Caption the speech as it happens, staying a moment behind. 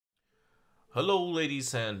Hello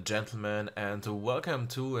ladies and gentlemen, and welcome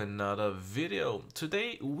to another video.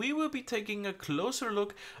 Today we will be taking a closer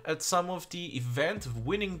look at some of the event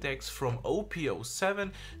winning decks from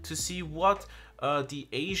Op07 to see what the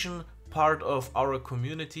Asian part of our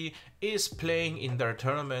community is playing in their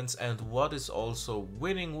tournaments and what is also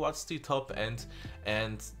winning, what's the top end,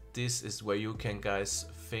 and this is where you can guys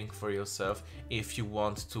think for yourself if you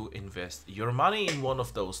want to invest your money in one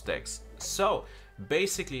of those decks. So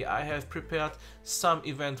basically I have prepared some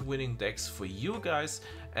event winning decks for you guys,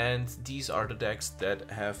 and these are the decks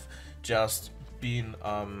that have just been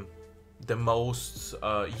the most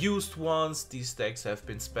used ones. These decks have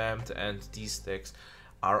been spammed and these decks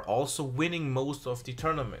are also winning most of the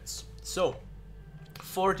tournaments. So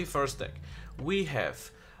for the first deck we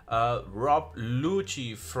have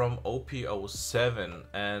Lucci from Op07,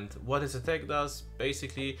 and what his attack does,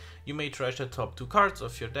 basically you may trash the top 2 cards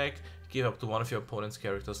of your deck, give up to one of your opponent's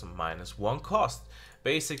characters -1 cost.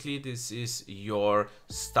 Basically this is your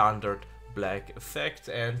standard black effect,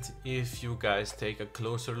 and if you guys take a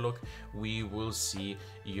closer look we will see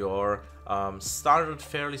your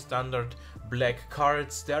fairly standard black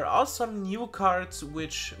cards. There are some new cards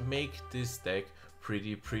which make this deck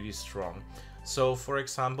pretty strong. So for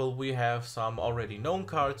example, we have some already known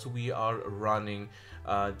cards. We are running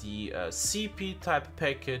the CP type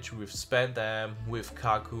package with Spandam, with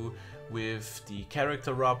Kaku, with the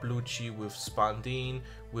character Lucci, with Spandine,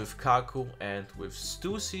 with Kaku, and with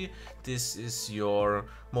Stussy. This is your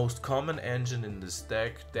most common engine in this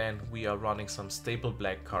deck. Then we are running some staple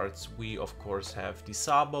black cards. We of course have the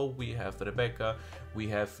Sabo, we have Rebecca, we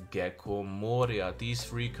have Gecko, Moria. These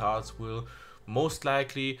 3 cards will most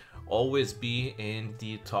likely always be in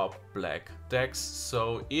the top black decks.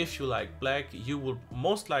 So if you like black, you will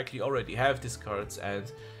most likely already have these cards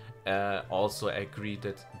and also agree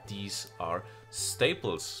that these are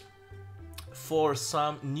staples. For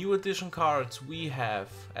some new edition cards we have,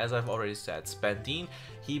 as I've already said, Spandine.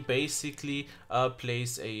 He basically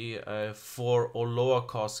plays a 4 or lower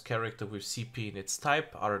cost character with CP in its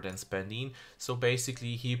type other than Spandine. So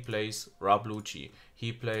basically he plays Lucci,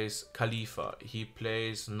 he plays Khalifa, he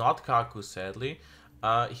plays not Kaku sadly.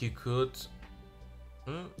 He could...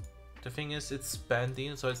 the thing is, it's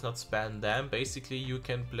Spandine, so it's not Spandam. Basically you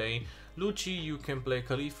can play Lucci, you can play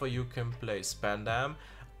Khalifa, you can play Spandam,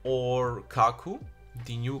 or Kaku,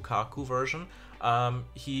 the new Kaku version.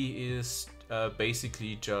 He is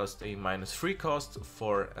basically just a -3 cost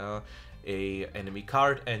for a enemy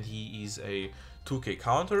card, and he is a 2k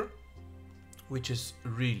counter, which is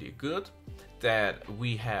really good. That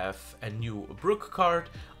we have a new Brook card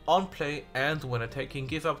on play, and when attacking,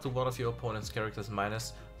 give up to one of your opponent's characters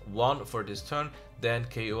 -1 for this turn, then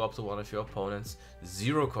KO up to one of your opponent's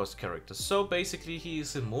 0 cost characters. So basically he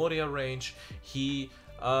is in Moria range. He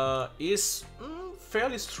is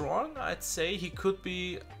fairly strong, I'd say. He could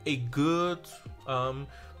be a good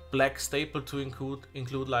black staple to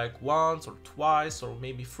include like once or twice or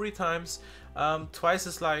maybe 3 times. Twice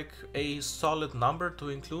is like a solid number to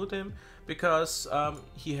include him, because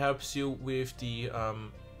he helps you with the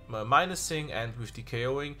minusing and with the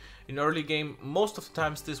KOing. In early game, most of the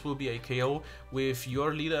times this will be a KO. With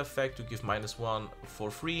your leader effect to give -1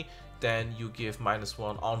 for free, then you give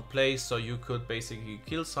 -1 on play, so you could basically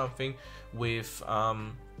kill something with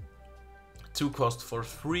 2 cost for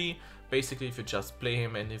 3. Basically if you just play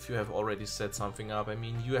him, and if you have already set something up, I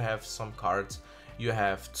mean, you have some cards. You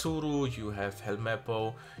have Tsuru, you have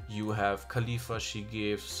Helmeppo, you have Khalifa, she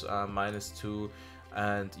gives -2,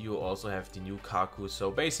 and you also have the new Kaku.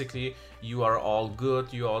 So basically you are all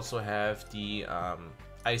good. You also have the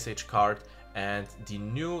Ice Age card and the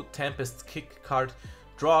new Tempest Kick card.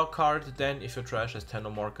 Draw a card, then if your trash has 10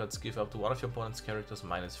 or more cards, give up to one of your opponent's characters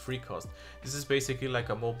 -3 cost. This is basically like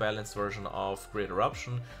a more balanced version of Great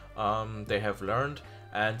Eruption. They have learned,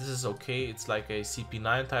 and this is okay. It's like a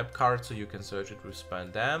CP9 type card, so you can search it with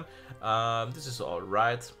Spandam. This is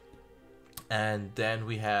alright. And then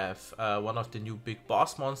we have one of the new big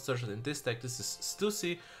boss monsters in this deck. This is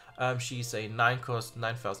Stussy. She's a 9 cost,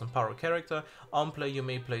 9000 power character. On play you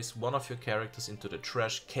may place one of your characters into the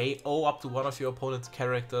trash, KO up to one of your opponent's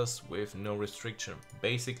characters with no restriction.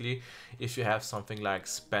 Basically, if you have something like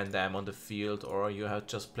Spandam on the field, or you have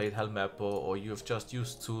just played Helmeppo, or you have just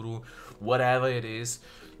used Tsuru, whatever it is,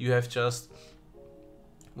 you have just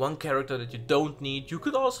one character that you don't need. You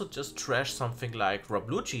could also just trash something like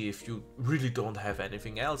Lucci if you really don't have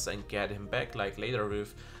anything else, and get him back like later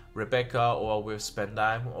with Rebecca or with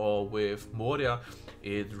Spandam or with Moria.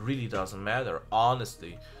 It really doesn't matter,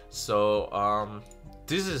 honestly. So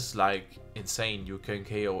this is like insane. You can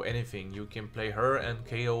KO anything. You can play her and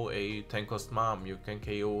KO a 10 cost mom. You can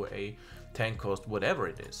KO a 10 cost whatever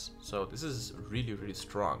it is. So this is really, really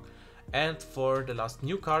strong. And for the last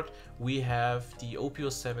new card, we have the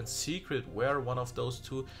Op07 Secret Wear, one of those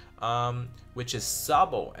two, which is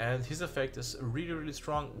Sabo, and his effect is really, really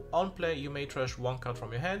strong. On play, you may trash one card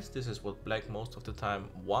from your hand. This is what black most of the time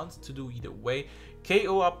wants to do either way.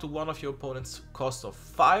 KO up to one of your opponent's cost of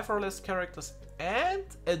 5 or less characters, and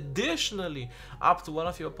additionally up to one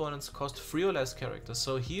of your opponent's cost 3 or less characters.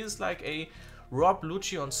 So he is like a Rob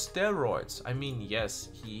Lucci on steroids. I mean, yes,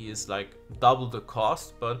 he is like double the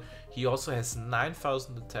cost, but he also has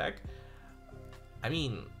 9,000 attack. I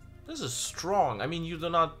mean, this is strong. I mean, you do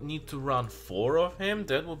not need to run 4 of him.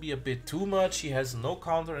 That will be a bit too much. He has no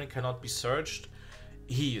counter and cannot be searched.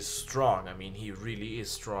 He is strong. I mean, he really is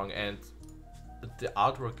strong, and the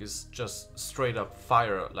artwork is just straight up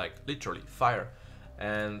fire, like literally fire.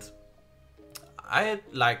 And I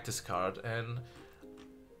like this card, and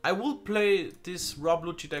I will play this Rob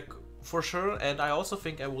Lucci deck for sure, and I also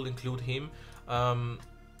think I will include him.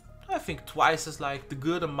 I think twice is like the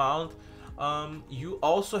good amount. You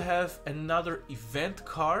also have another event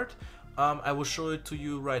card. I will show it to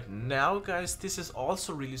you right now, guys. This is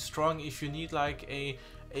also really strong if you need like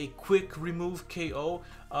a quick remove KO,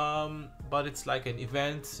 but it's like an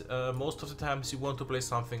event. Most of the times you want to play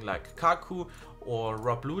something like Kaku or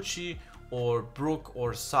Rob Lucci or Brook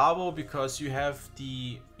or Sabo, because you have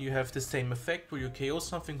the same effect where you KO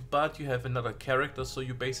something, but you have another character, so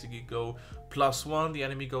you basically go +1, the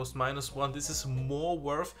enemy goes -1. This is more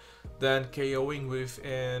worth than KOing with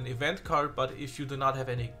an event card, but if you do not have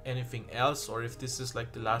anything else, or if this is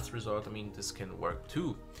like the last resort, I mean, this can work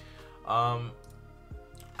too.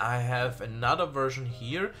 I have another version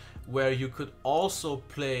here where you could also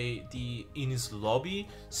play the in his lobby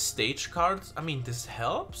stage cards. I mean, this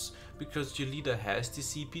helps because your leader has the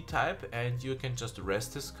CP type, and you can just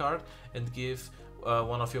rest this card and give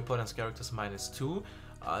one of your opponent's characters -2.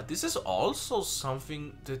 This is also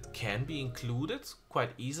something that can be included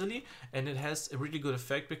quite easily, and it has a really good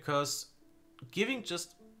effect because giving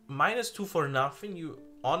just -2 for nothing, you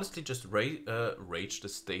honestly just rage the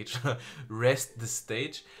stage, rest the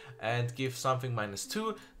stage, and give something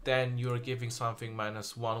 -2. Then you're giving something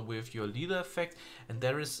 -1 with your leader effect, and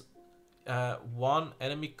there is one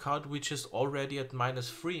enemy card which is already at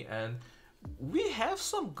 -3, and we have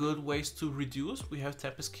some good ways to reduce. We have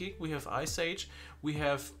Tempest Kick, we have Ice Age, we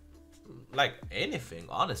have like anything,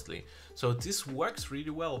 honestly. So this works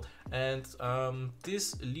really well, and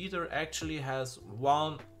this leader actually has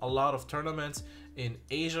won a lot of tournaments in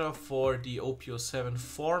Asia for the Op07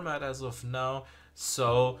 format as of now.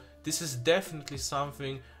 So this is definitely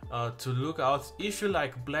something to look out. If you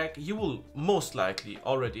like black, you will most likely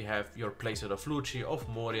already have your playset of Lucci, of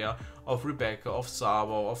Moria, of Rebecca, of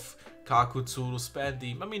Sabo, of Kaku, Tsuru,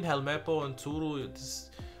 Spandy. I mean, Helmeppo and Tsuru,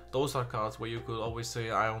 those are cards where you could always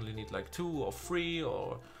say I only need like 2 or 3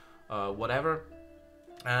 or whatever.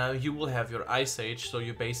 You will have your Ice Age, so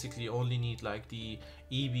you basically only need like the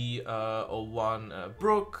EB01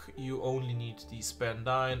 Brook, you only need the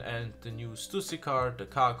Spandine and the new Stussy card, the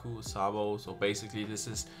Kaku, Sabo. So basically this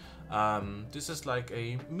is like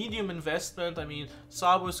a medium investment. I mean,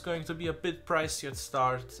 Sabo is going to be a bit pricey at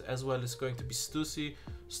start, as well as going to be Stussy,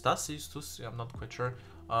 I'm not quite sure.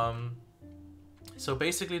 So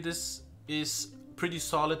basically this is pretty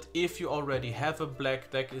solid. If you already have a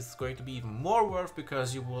black deck, it's going to be even more worth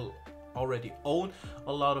because you will already own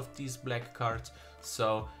a lot of these black cards.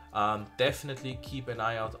 So definitely keep an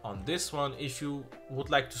eye out on this one. If you would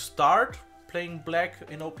like to start playing black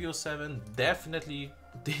in Op07, definitely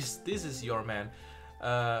this is your man.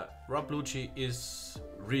 Rob Lucci is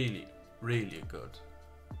really good,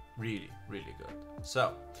 really good.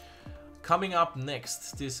 So coming up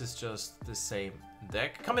next, this is just the same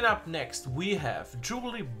deck. Coming up next, we have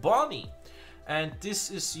Jubilee Bonney, and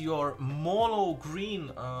this is your mono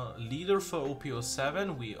green leader for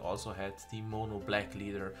Op07. We also had the mono black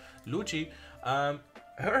leader Lucci.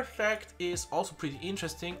 Her effect is also pretty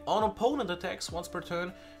interesting. On opponent attacks once per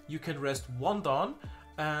turn, you can rest 1 Dawn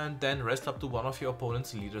and then rest up to one of your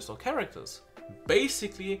opponent's leaders or characters.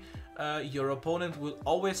 Basically, your opponent will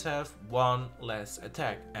always have 1 less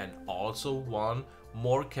attack and also 1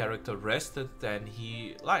 more character rested than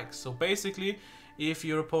he likes. So basically, if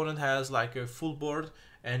your opponent has like a full board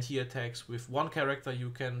and he attacks with 1 character, you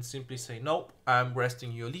can simply say, nope, I'm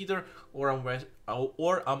resting your leader, or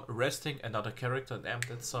I'm resting another character. Damn,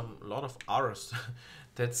 that's a lot of R's.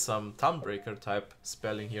 That's some Thumbbreaker type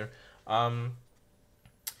spelling here.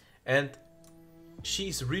 And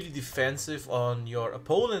she's really defensive on your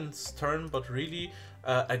opponent's turn, but really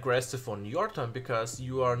aggressive on your turn, because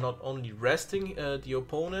you are not only resting the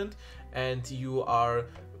opponent and you are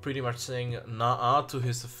pretty much saying nah to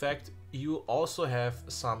his effect, you also have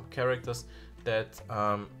some characters that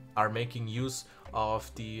are making use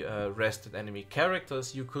of the rested enemy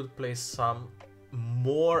characters. You could play some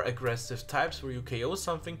more aggressive types where you KO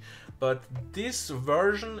something, but this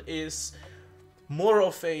version is more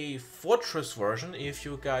of a fortress version. If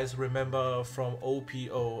you guys remember from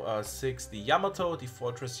Op06, the Yamato, the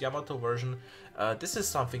fortress Yamato version, this is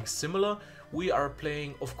something similar. We are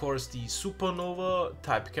playing, of course, the supernova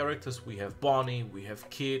type characters. We have Bonney, we have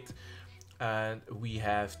Kid, and we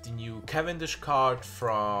have the new Cavendish card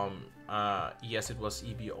from, yes, it was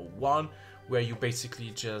EB01, where you basically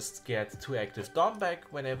just get 2 active Dom back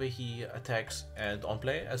whenever he attacks and on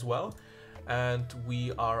play as well. And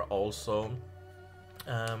we are also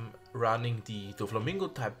running the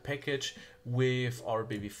Doflamingo type package with our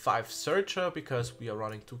baby 5 Searcher, because we are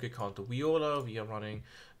running 2k counter Viola, we are running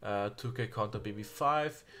 2k counter baby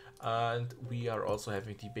 5, and we are also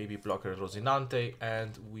having the baby blocker Rosinante,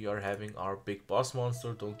 and we are having our big boss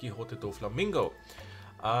monster Don Quixote Doflamingo.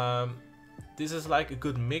 This is like a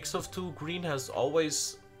good mix of two. Green has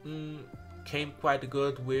always came quite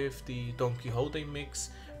good with the Don Quixote mix.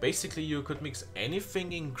 Basically, you could mix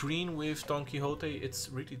anything in green with Don Quixote. It's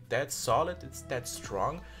really that solid, it's that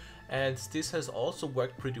strong, and this has also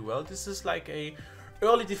worked pretty well. This is like a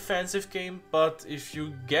early defensive game, but if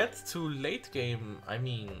you get to late game, I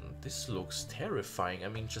mean, this looks terrifying. I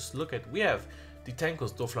mean, just look at, we have the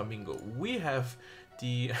Tankos Doflamingo, we have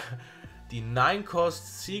the the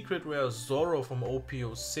 9-cost secret rare Zoro from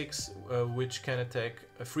Op06, which can attack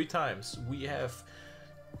 3 times. We have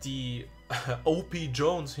the OP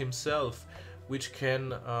Jones himself, which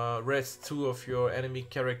can rest 2 of your enemy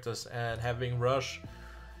characters and having rush.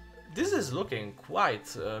 This is looking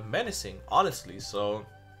quite menacing, honestly. So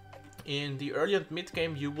in the early and mid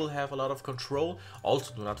game you will have a lot of control.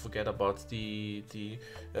 Also, do not forget about the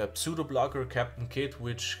pseudo blocker Captain Kid,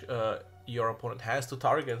 which your opponent has to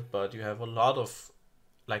target, but you have a lot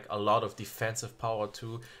of defensive power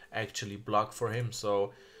to actually block for him.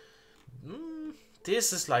 So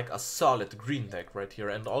this is like a solid green deck right here.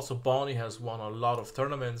 And also Bonney has won a lot of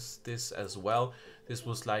tournaments this as well. This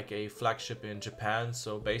was like a flagship in Japan,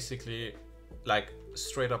 so basically like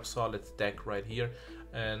straight up solid deck right here.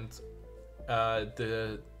 And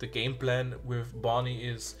the game plan with Bonney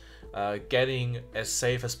is getting as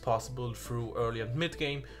safe as possible through early and mid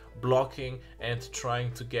game, blocking and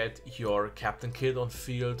trying to get your Captain Kid on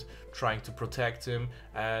field, trying to protect him,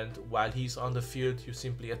 and while he's on the field you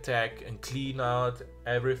simply attack and clean out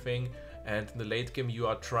everything, and in the late game you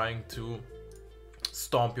are trying to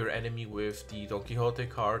stomp your enemy with the Don Quixote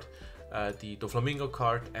card, the Doflamingo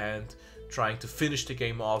card, and trying to finish the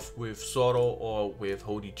game off with Zoro or with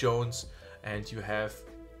Hody Jones. And you have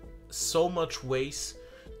so much ways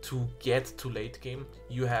to get to late game.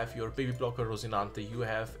 You have your baby blocker Rosinante, you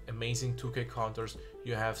have amazing 2k counters,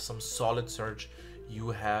 you have some solid surge, you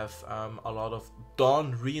have a lot of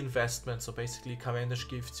Dawn reinvestment. So basically Cavendish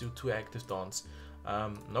gives you 2 active Dawns.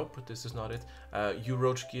 Nope, this is not it.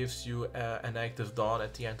 Uroch gives you an active Dawn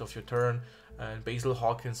at the end of your turn, and Basil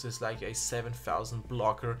Hawkins is like a 7000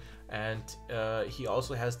 blocker, and he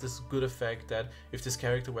also has this good effect that if this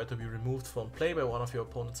character were to be removed from play by one of your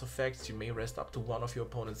opponent's effects, you may rest up to one of your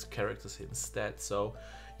opponent's characters instead. So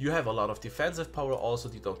you have a lot of defensive power. Also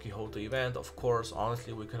the Don Quixote event, of course,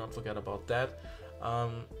 honestly we cannot forget about that.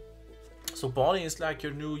 So Bonney is like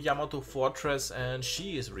your new Yamato Fortress, and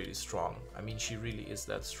she is really strong. I mean, she really is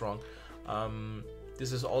that strong.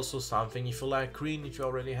 This is also something, if you like green, if you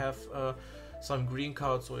already have some green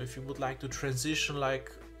cards, or if you would like to transition,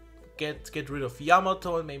 like get rid of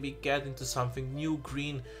Yamato and maybe get into something new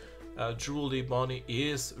green, Jewelry Bonney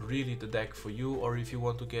is really the deck for you. Or if you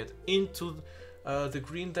want to get into the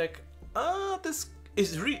green deck, this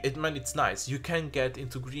is really, it's nice. You can get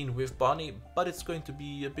into green with Bonney, but it's going to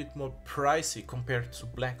be a bit more pricey compared to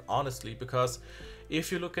black, honestly, because if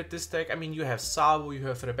you look at this deck, I mean, you have Sabo, you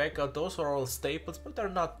have Rebecca, those are all staples, but they're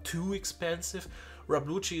not too expensive.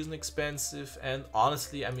 Lucci isn't expensive, and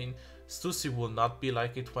honestly, I mean, Stussy will not be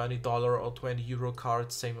like a $20 or €20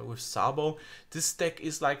 card, same with Sabo. This deck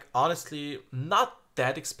is like, honestly, not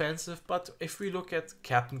that expensive, but if we look at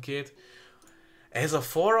Captain Kid, as a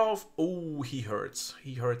 4-off, oh, he hurts.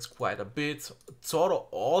 He hurts quite a bit. Zoro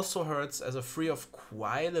also hurts as a 3-off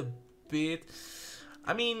quite a bit.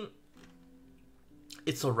 I mean,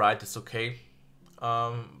 it's alright, it's okay.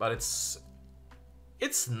 But it's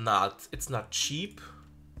not cheap.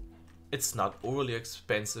 It's not overly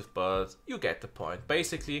expensive, but you get the point.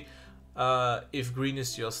 Basically, if green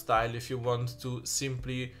is your style, if you want to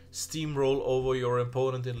simply steamroll over your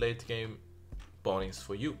opponent in late game, Bonney is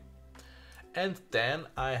for you. And then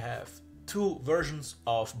I have two versions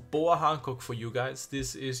of Boa Hancock for you guys.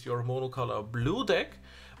 This is your monocolor blue deck.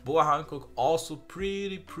 Boa Hancock also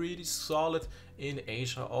pretty solid in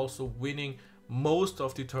Asia, also winning most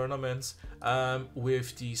of the tournaments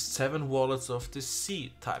with the 7 wallets of the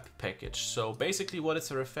C type package. So basically what is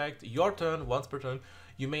her effect? Your turn, once per turn,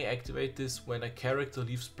 you may activate this when a character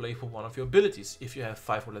leaves play for one of your abilities. If you have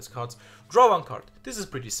 5 or less cards, draw 1 card. This is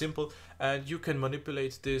pretty simple, and you can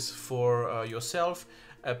manipulate this for yourself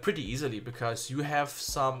pretty easily, because you have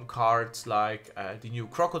some cards like the new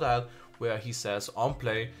Crocodile, where he says on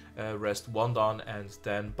play, rest 1 down and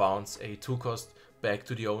then bounce a 2 cost back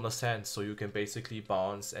to the owner's hand. So you can basically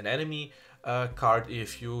bounce an enemy card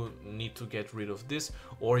if you need to get rid of this,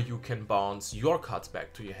 or you can bounce your cards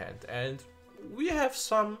back to your hand. And we have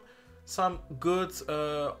some good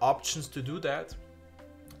options to do that.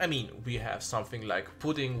 I mean, we have something like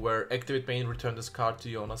Pudding, where activate main, return this card to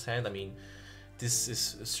the owner's hand. I mean, this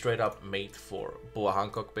is straight up made for Boa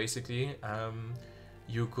Hancock basically.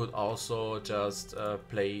 You could also just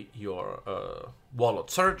play your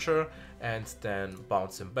Wallet Searcher and then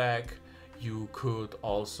bounce him back. You could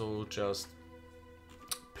also just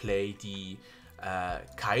play the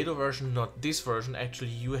Kaido version, not this version. Actually,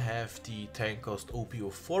 you have the 10 cost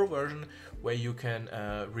Op04 version, where you can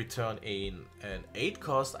return an 8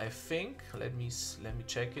 cost, I think. Let me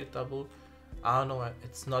check it, double. Ah no,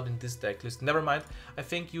 it's not in this deck list. Never mind. I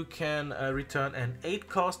think you can return an 8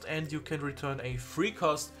 cost, and you can return a 3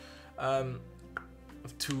 cost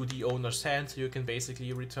to the owner's hand. So you can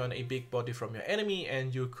basically return a big body from your enemy,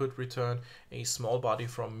 and you could return a small body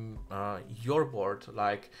from your board.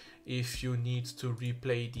 Like if you need to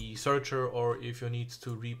replay the Searcher, or if you need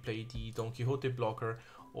to replay the Don Quixote blocker,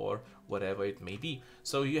 or whatever it may be.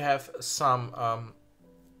 So you have some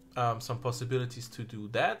possibilities to do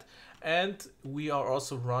that. And we are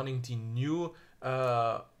also running the new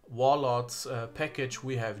Warlords package.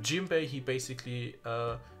 We have Jinbei. He basically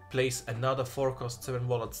plays another 4 cost 7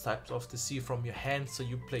 Warlords types of the sea from your hand. So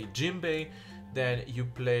you play Jinbei, then you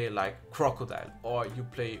play like Crocodile, or you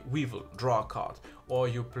play Weevil, draw a card, or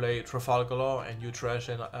you play Trafalgar Law and you trash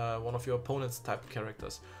one of your opponent's type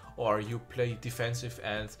characters, or you play defensive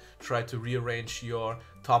and try to rearrange your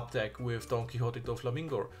top deck with Don Quixote do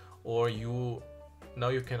Flamingo, or you... Now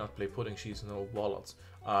you cannot play Pudding, she's no Warlords.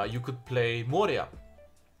 You could play Moria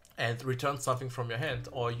and return something from your hand,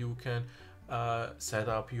 or you can set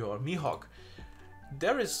up your Mihawk.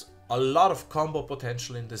 There is a lot of combo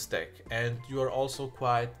potential in this deck, and you are also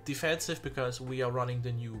quite defensive, because we are running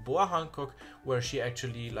the new Boa Hancock, where she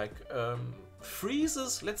actually like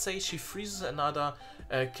freezes, let's say she freezes another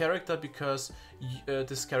character, because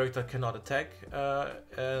this character cannot attack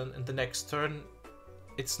in the next turn.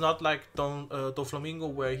 It's not like Do Flamingo,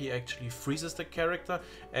 where he actually freezes the character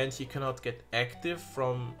and he cannot get active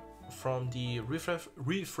from the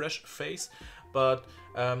refresh phase, but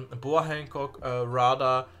Boa Hancock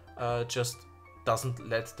rather just doesn't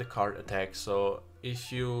let the card attack. So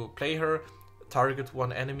if you play her, target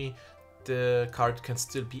one enemy, the card can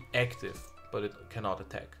still be active, but it cannot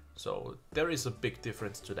attack. So there is a big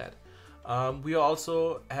difference to that. We are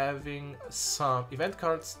also having some event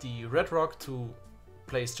cards, the Red Rock to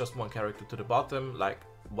place just one character to the bottom, like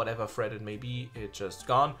whatever threat it may be, it's just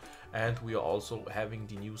gone. And we are also having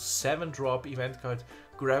the new 7-drop event card,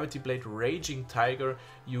 Gravity Blade Raging Tiger.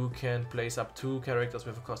 You can place up 2 characters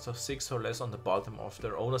with a cost of 6 or less on the bottom of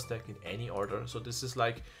their owner's deck in any order. So this is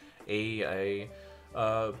like a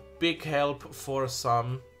big help for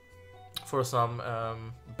some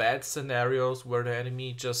bad scenarios where the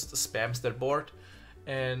enemy just spams their board.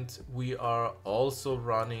 And we are also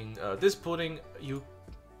running this Pudding.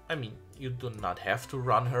 I mean, you do not have to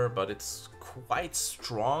run her, but it's quite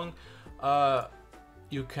strong.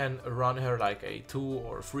 You can run her like a 2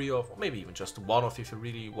 or 3 of, or maybe even just 1 of if you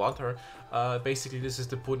really want her. Basically, this is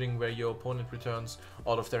the Pudding where your opponent returns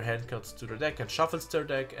all of their hand cards to their deck and shuffles their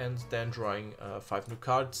deck, and then drawing 5 new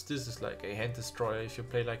cards. This is like a hand destroyer if you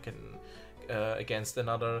play like against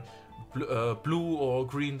another blue or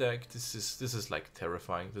green deck. This is like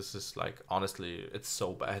terrifying. This is like, honestly, it's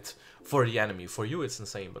so bad for the enemy. For you it's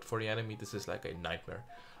insane, but for the enemy this is like a nightmare.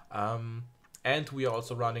 And we are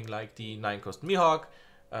also running like the 9-cost Mihawk,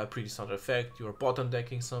 pretty standard effect. You're bottom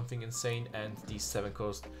decking something insane, and the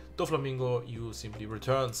 7-cost Doflamingo, you simply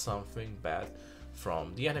return something bad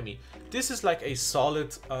from the enemy. This is like a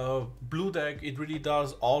solid blue deck. It really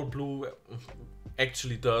does all blue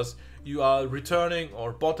actually does. You are returning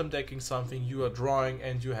or bottom decking something, you are drawing,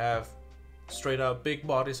 and you have straight up big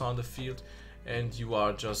bodies on the field, and you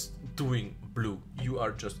are just doing blue. You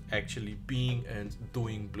are just actually being and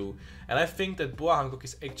doing blue. And I think that Boa Hancock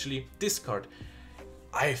is actually this card.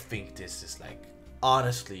 I think this is like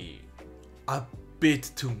honestly a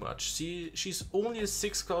bit too much. She's only a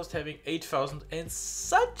 6 cost having 8000 and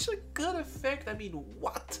such a good effect. I mean,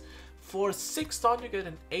 what? For 6 stun you get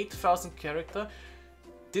an 8000 character.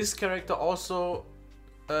 This character also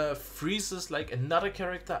freezes like another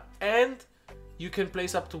character, and you can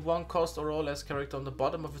place up to 1 cost or less character on the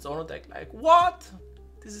bottom of its own deck. Like, what?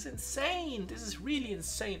 This is insane. This is really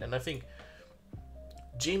insane. And I think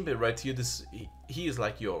Jinbei right here, he is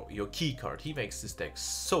like your key card. He makes this deck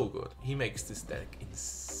so good. He makes this deck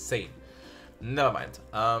insane. Never mind.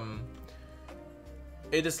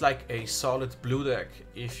 It is like a solid blue deck.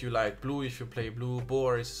 If you like blue, if you play blue,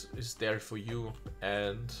 Boa is there for you.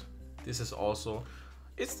 And this is also,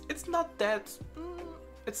 it's not that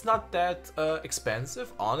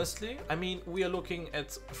expensive, honestly. I mean, we are looking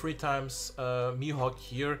at 3 times Mihawk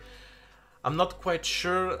here. I'm not quite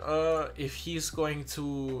sure if he's going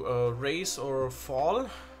to raise or fall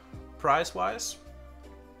price-wise,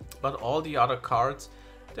 but all the other cards,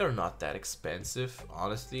 they're not that expensive,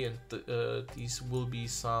 honestly, and these will be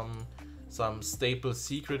some staple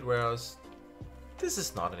secret wares. This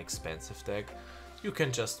is not an expensive deck. You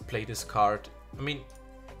can just play this card. I mean,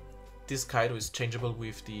 this Kaido is changeable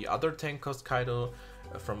with the other 10 cost Kaido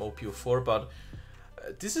from Op04, but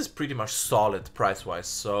this is pretty much solid price-wise.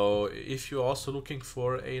 So if you're also looking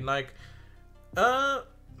for a like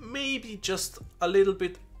maybe just a little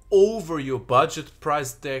bit over your budget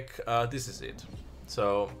price deck, this is it.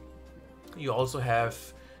 So you also have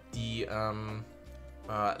the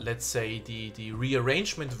let's say the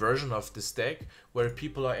rearrangement version of this deck, where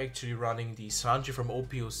people are actually running the Sanji from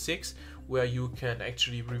Op06, where you can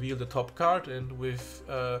actually reveal the top card, and with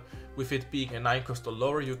it being a 9 cost or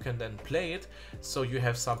lower, you can then play it. So you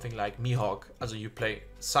have something like Mihawk, also you play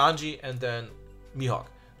Sanji and then Mihawk.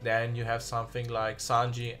 Then you have something like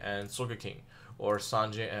Sanji and Sogeking, or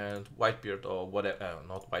Sanji and Whitebeard, or whatever,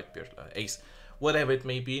 not Whitebeard, Ace, whatever it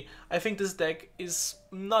may be. I think this deck is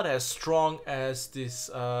not as strong as this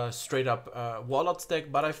straight up Warlords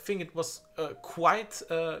deck, but I think it was quite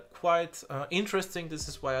interesting. This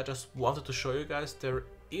is why I just wanted to show you guys there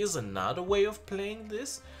is another way of playing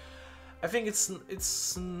this. I think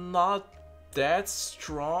it's not that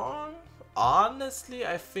strong, honestly.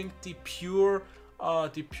 I think the pure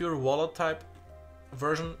Warlord type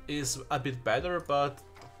version is a bit better, but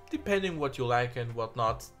depending what you like and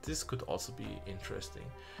whatnot, this could also be interesting.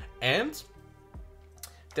 And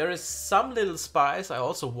there is some little spice I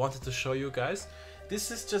also wanted to show you guys.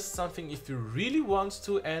 This is just something if you really want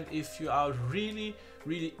to, and if you are really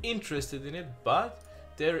interested in it. But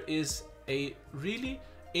there is a really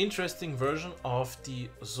interesting version of the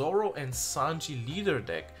Zoro&Sanji leader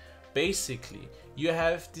deck. Basically, you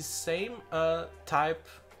have the same type,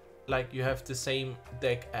 like you have the same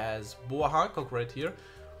deck as Boa Hancock right here,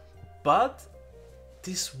 but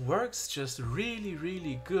this works just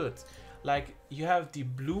really good. Like, you have the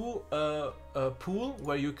blue pool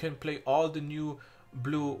where you can play all the new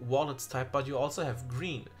blue wallets type, but you also have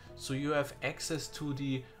green, so you have access to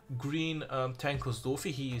the green Tenko's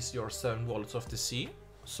Dofi. He is your 7 wallets of the sea,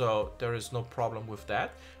 so there is no problem with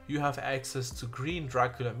that. You have access to green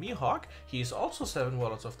Dracula Mihawk. He is also 7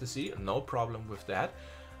 wallets of the sea, no problem with that.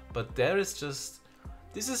 But there is just,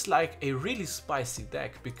 this is like a really spicy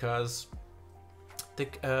deck, because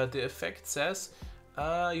the effect says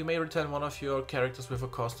you may return one of your characters with a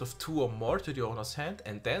cost of 2 or more to the owner's hand,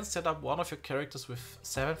 and then set up one of your characters with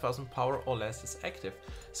 7000 power or less as active.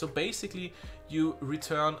 So basically you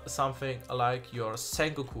return something like your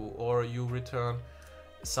Sengoku, or you return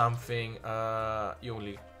something, you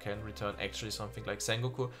only can return actually something like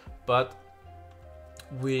Sengoku, but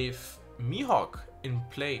with Mihawk in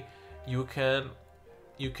play, you can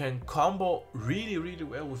combo really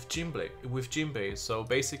well with Jinbei. So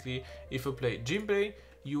basically, if you play Jinbei,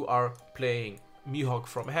 you are playing Mihawk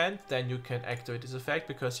from hand, then you can activate this effect,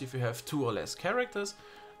 because if you have 2 or less characters,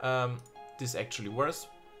 this actually works.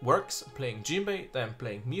 Playing Jinbei, then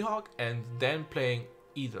playing Mihawk, and then playing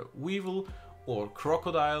either Weevil or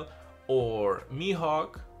Crocodile or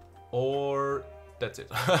Mihawk, or that's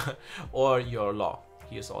it, or your Law.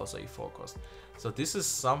 He is also a 4 cost. So this is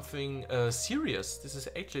something serious. This is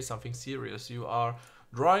actually something serious. You are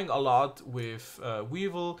drawing a lot with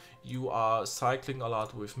Weevil, you are cycling a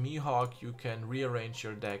lot with Mihawk, you can rearrange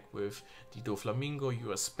your deck with the Doflamingo,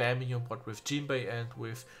 you are spamming your bot with Jinbei and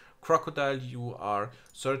with Crocodile, you are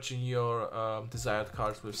searching your desired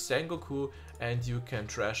cards with Sengoku, and you can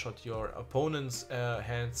trash out your opponent's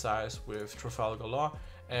hand size with Trafalgar Law.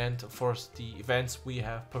 And for the events we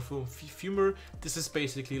have Perfumer. This is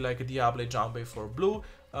basically like a Diable Jambe for blue.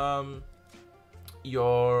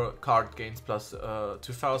 Your card gains plus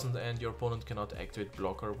 2000 and your opponent cannot activate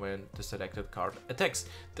blocker when the selected card attacks.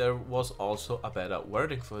 There was also a better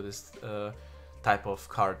wording for this type of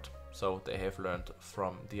card, so they have learned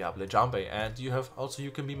from Diable Jambe. And you have also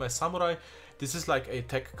You Can Be My Samurai. This is like a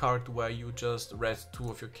tech card where you just rest 2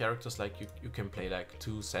 of your characters, like you can play like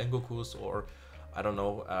 2 Sengokus, or I don't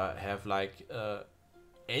know, have like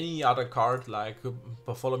any other card like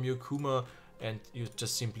Bartholomew Kuma, and you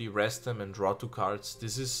just simply rest them and draw 2 cards.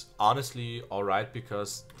 This is honestly alright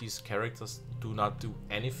because these characters do not do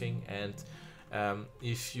anything, and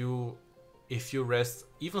if you rest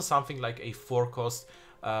even something like a 4-cost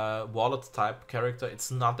wallet type character,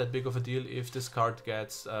 it's not that big of a deal if this card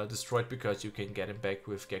gets destroyed, because you can get him back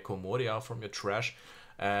with Gecko Moria from your trash.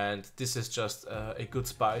 And this is just a good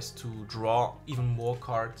spice to draw even more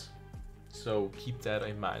cards, so keep that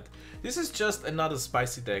in mind. This is just another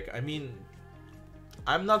spicy deck. I mean,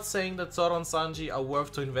 I'm not saying that Zoro&Sanji are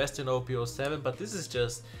worth to invest in Op07, but this is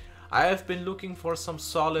just, I have been looking for some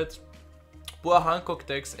solid Boa Hancock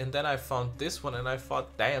decks, and then I found this one and I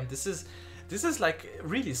thought, damn, this is like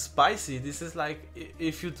really spicy. This is like,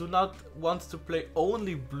 if you do not want to play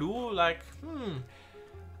only blue, like,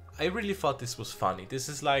 I really thought this was funny. This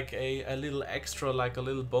is like a little extra, like a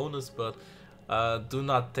little bonus, but do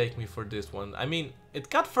not take me for this one. I mean, it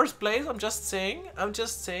got first place, I'm just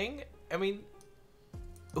saying. I mean,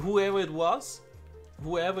 whoever it was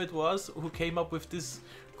who came up with this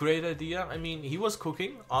great idea, I mean, he was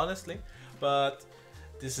cooking, honestly. But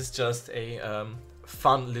this is just a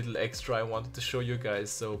fun little extra I wanted to show you guys.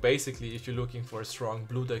 So basically, if you're looking for a strong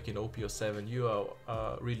blue deck in Op07, you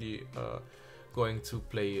are really going to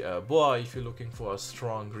play Boa. If you're looking for a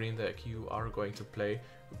strong green deck, you are going to play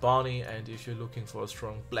Bonney, and if you're looking for a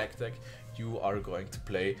strong black deck, you are going to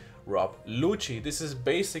play Lucci. This is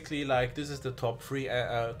basically like, this is the top three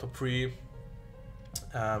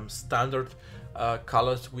standard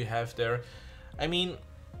colors we have there. I mean,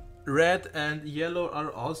 red and yellow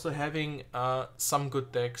are also having some good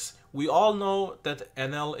decks. We all know that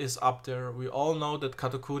NL is up there, we all know that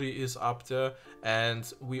Katakuri is up there, and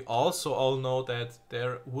we also all know that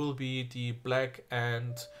there will be the black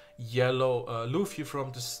and yellow Luffy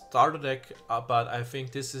from the starter deck, but I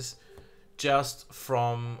think this is just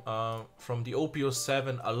from the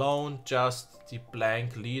Op07 alone, just the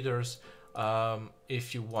blank leaders.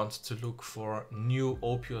 If you want to look for new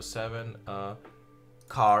Op07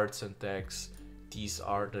 cards and decks, these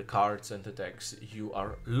are the cards and the decks you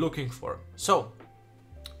are looking for. So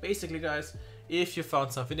basically, guys, if you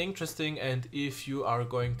found something interesting and if you are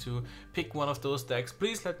going to pick one of those decks,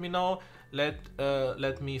 please let me know. Let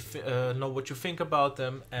me know what you think about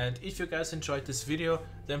them. And if you guys enjoyed this video,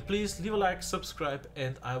 then please leave a like, subscribe,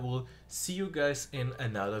 and I will see you guys in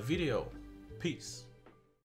another video. Peace.